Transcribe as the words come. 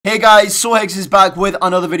Hey guys, Sohex is back with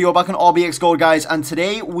another video back on RBXGold, guys, and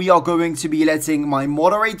today we are going to be letting my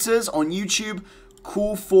moderators on YouTube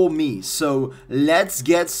call for me. So let's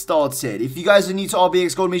get started. If you guys are new to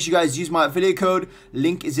RBXGold, make sure you guys use my affiliate code.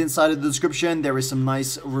 Link is inside of the description. There is some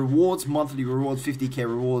nice rewards, monthly rewards, 50k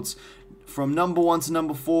rewards. From number 1 to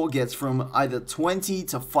number 4 gets from either 20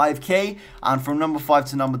 to 5k, and from number 5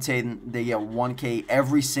 to number 10 they get 1k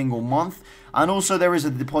every single month. And also there is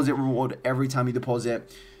a deposit reward every time you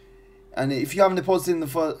deposit. And if you haven't deposited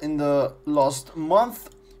in the last month,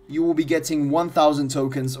 you will be getting 1,000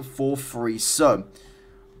 tokens for free. So,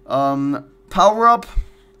 power up.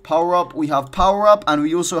 We have power up, and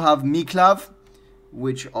we also have Miklav,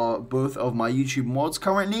 which are both of my YouTube mods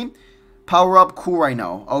currently. Power up, cool right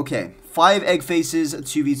now. Okay, 5 egg faces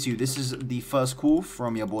 2v2. This is the first call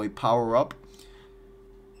from your boy Power up.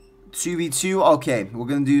 2v2. Okay, we're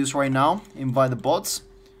gonna do this right now. Invite the bots.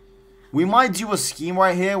 We might do a scheme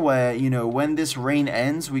right here where, you know, when this rain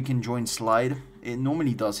ends, we can join slide. It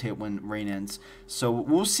normally does hit when rain ends. So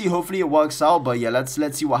we'll see. Hopefully it works out. But yeah, let's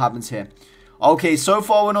see what happens here. Okay, so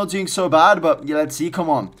far we're not doing so bad. But yeah, let's see. Come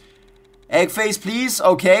on. Egg face, please.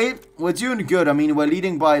 Okay, we're doing good. I mean, we're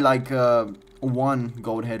leading by like 1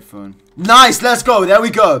 gold headphone. Nice. Let's go. There we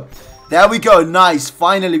go. There we go. Nice.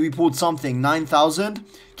 Finally, we pulled something. 9,000.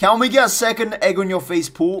 Can we get a second egg on your face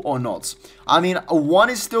pull or not? I mean, a 1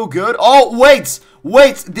 is still good. Oh, wait.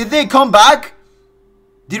 Wait. Did they come back?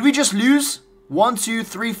 Did we just lose? 1, 2,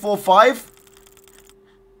 3, 4, 5.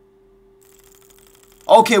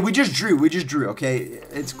 Okay, we just drew. We just drew. Okay,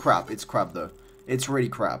 it's crap. It's crap, though. It's really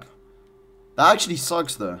crap. That actually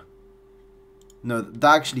sucks, though. No,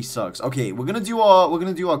 that actually sucks. Okay, we're gonna do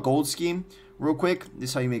our gold scheme real quick. This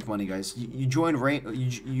is how you make money, guys. You join rain.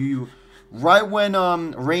 You right when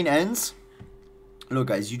rain ends. Look,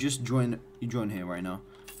 guys, you just join. You join here right now.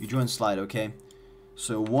 You join slide, okay?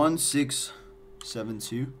 So 1, 6, 7,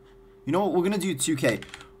 2. You know what? We're gonna do 2k.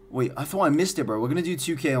 Wait, I thought I missed it, bro. We're gonna do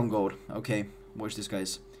 2k on gold. Okay, watch this,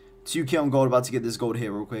 guys. 2k on gold. About to get this gold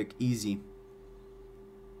here real quick. Easy.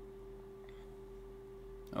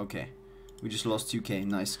 Okay, we just lost 2k.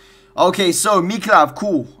 Nice. Okay, so Miklav,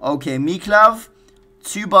 cool. Okay, Miklav,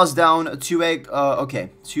 2 bus down, 2 egg.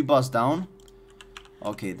 Okay, 2 bus down.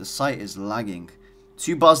 Okay, the site is lagging.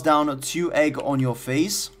 2 bus down, 2 egg on your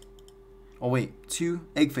face. Oh wait, 2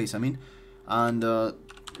 egg face, I mean. And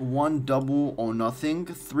 1 double or nothing.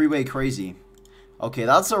 3-way crazy. Okay,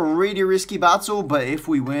 that's a really risky battle, but if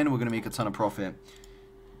we win, we're gonna make a ton of profit,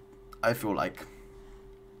 I feel like.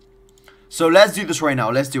 So let's do this right now.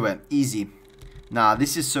 Let's do it. Easy. Nah,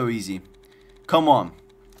 this is so easy. Come on.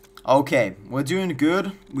 Okay, we're doing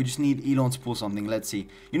good. We just need Elon to pull something. Let's see.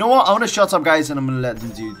 You know what? I'm gonna shut up, guys, and I'm gonna let them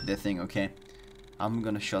do their thing, okay? I'm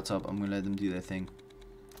gonna shut up. I'm gonna let them do their thing.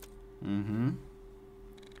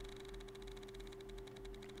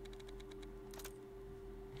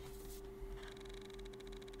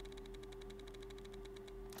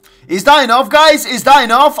 Is that enough, guys? Is that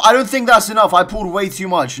enough? I don't think that's enough. I pulled way too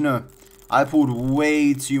much. No. I pulled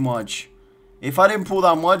way too much. If I didn't pull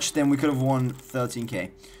that much, then we could have won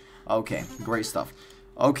 13k. Okay, great stuff.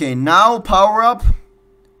 Okay, now power up.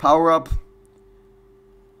 Power up.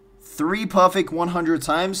 3 perfect 100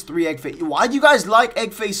 times. 3 egg face. Why do you guys like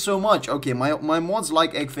egg face so much? Okay, my mods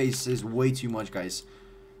like egg faces way too much, guys.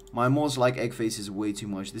 My mods like egg faces way too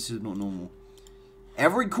much. This is not normal.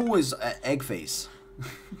 Every call is egg face.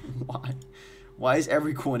 Why? Why is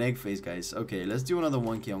every call an egg face, guys? Okay, let's do another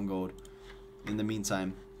 1k on gold. In the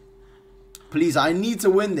meantime, please, I need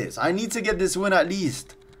to win this. I need to get this win at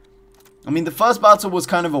least. I mean, the first battle was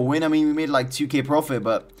kind of a win. I mean, we made like 2k profit,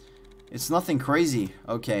 but it's nothing crazy.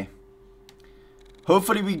 Okay.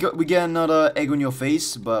 Hopefully we get another egg on your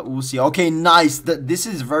face, but we'll see. Okay, nice. This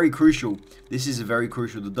is very crucial. This is very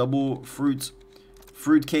crucial. The double fruit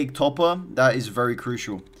cake topper, that is very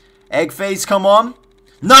crucial. Egg face, come on.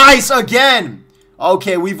 Nice again.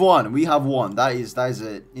 Okay, we've won. We have won. That is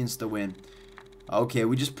an insta win. Okay,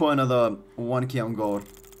 we just put another 1k on gold.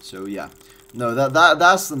 So yeah. No,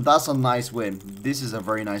 that's a nice win. This is a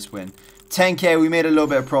very nice win. 10k, we made a little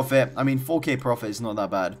bit of profit. I mean, 4k profit is not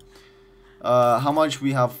that bad. How much?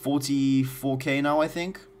 We have 44k now, I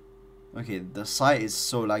think. Okay, the site is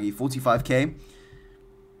so laggy. 45k.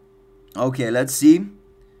 Okay, let's see.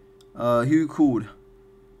 Who called?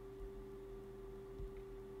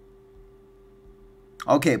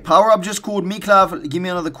 Okay, power up just called. Miklav, give me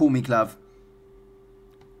another call, Miklav.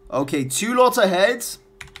 Okay, 2 lots of heads.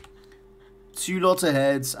 2 lots of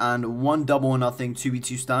heads and 1 double or nothing.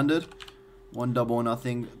 2v2 standard. 1 double or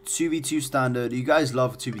nothing. 2v2 standard. You guys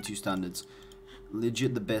love 2v2 standards.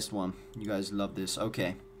 Legit the best one. You guys love this.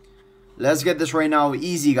 Okay. Let's get this right now.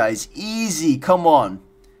 Easy, guys. Easy. Come on.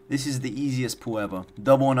 This is the easiest pool ever.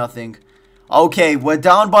 Double or nothing. Okay, we're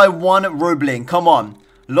down by 1 Robling. Come on.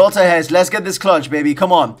 Lot of heads. Let's get this clutch, baby.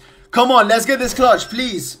 Come on. Come on. Let's get this clutch,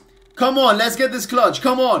 please. Come on. Let's get this clutch.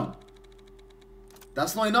 Come on.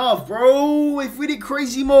 That's not enough, bro. If we did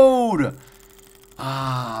crazy mode.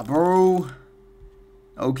 Ah, bro.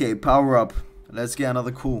 Okay, power up. Let's get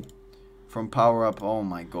another call from power up. Oh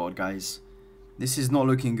my god, guys. This is not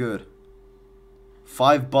looking good.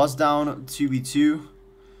 5 buzz down, 2v2.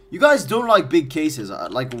 You guys don't like big cases.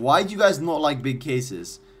 Like, why do you guys not like big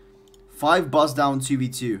cases? 5 buzz down,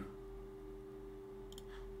 2v2.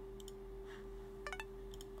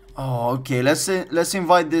 Oh, okay. Let's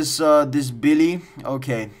invite this this Billy.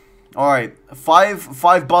 Okay. All right.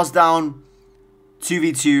 5 buzz down,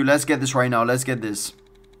 2v2. Let's get this right now. Let's get this.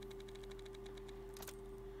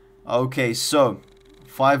 Okay, so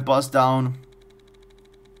 5 buzz down.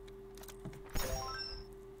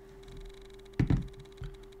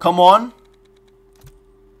 Come on.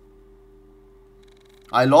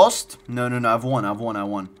 I lost? No. I've won.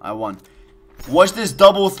 I won. Watch this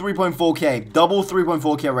double 3.4k. Double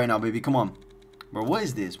 3.4k right now, baby. Come on. Bro, what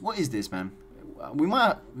is this? What is this, man? We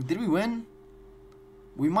might... Did we win?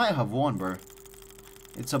 We might have won, bro.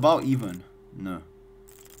 It's about even. No.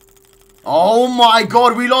 Oh my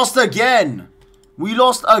god, we lost again. We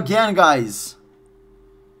lost again, guys.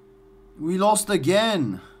 We lost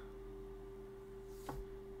again.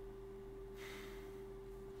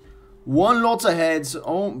 1 lot of heads.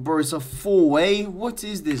 Oh, bro, it's a 4-way. What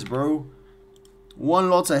is this, bro? 1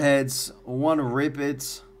 lot of heads. 1 rip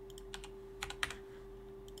it.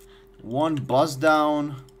 1 buzz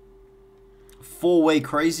down. 4-way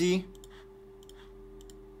crazy.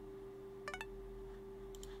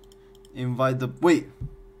 Invite the... Wait.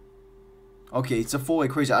 Okay, it's a 4-way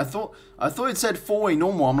crazy. I thought it said 4-way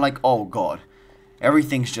normal. I'm like, oh god.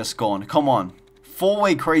 Everything's just gone. Come on.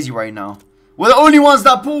 4-way crazy right now. We're the only ones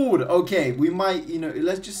that pulled. Okay, we might, you know,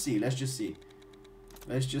 let's just see. Let's just see.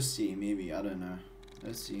 Let's just see. Maybe, I don't know.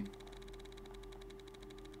 Let's see.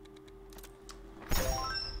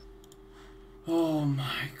 Oh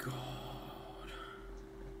my god.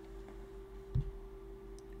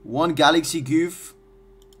 1 Galaxy Goof.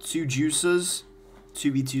 2 Juicers.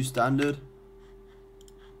 2v2 standard.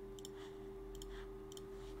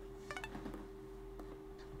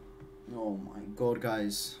 Oh my god,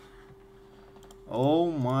 guys.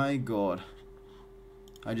 Oh my god.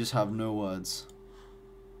 I just have no words.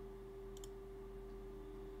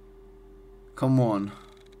 Come on.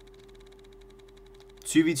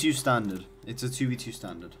 2v2 standard. It's a 2v2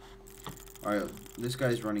 standard. Alright, this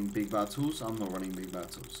guy's running big battles. I'm not running big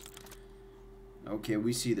battles. Okay,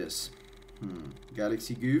 we see this.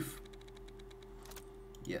 Galaxy Goof.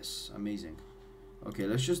 Yes, amazing. Okay,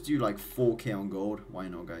 let's just do like 4k on gold. Why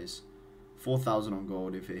not, guys? 4,000 on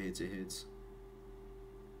gold. If it hits, it hits.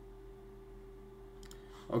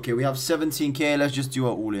 Okay, we have 17k. Let's just do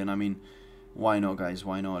it all in. I mean, why not, guys?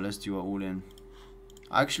 Why not? Let's do it all in.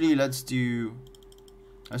 Actually, let's do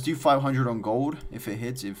 500 on gold if it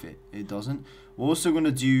hits. If it doesn't, we're also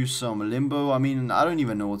gonna do some limbo. I mean, I don't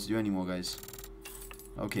even know what to do anymore, guys.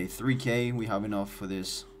 Okay, 3k. We have enough for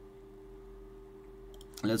this.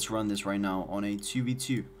 Let's run this right now on a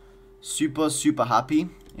 2v2. Super happy.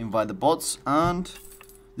 Invite the bots, and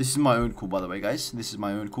this is my own call, by the way, guys. This is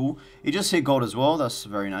my own call. It just hit gold as well. That's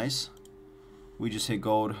very nice. We just hit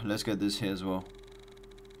gold. Let's get this hit as well.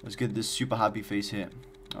 Let's get this super happy face hit.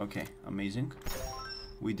 Okay, amazing.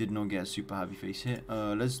 We did not get a super happy face hit.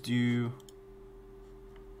 Let's do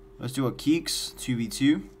a Keeks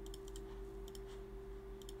 2v2.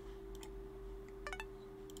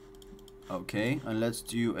 Okay, and let's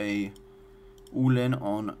do a all-in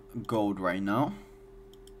on gold right now.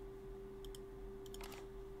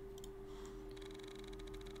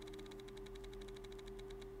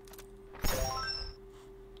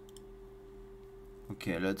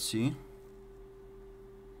 Okay, let's see.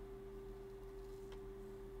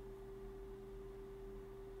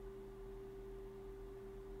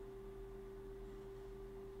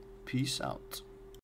 Peace out.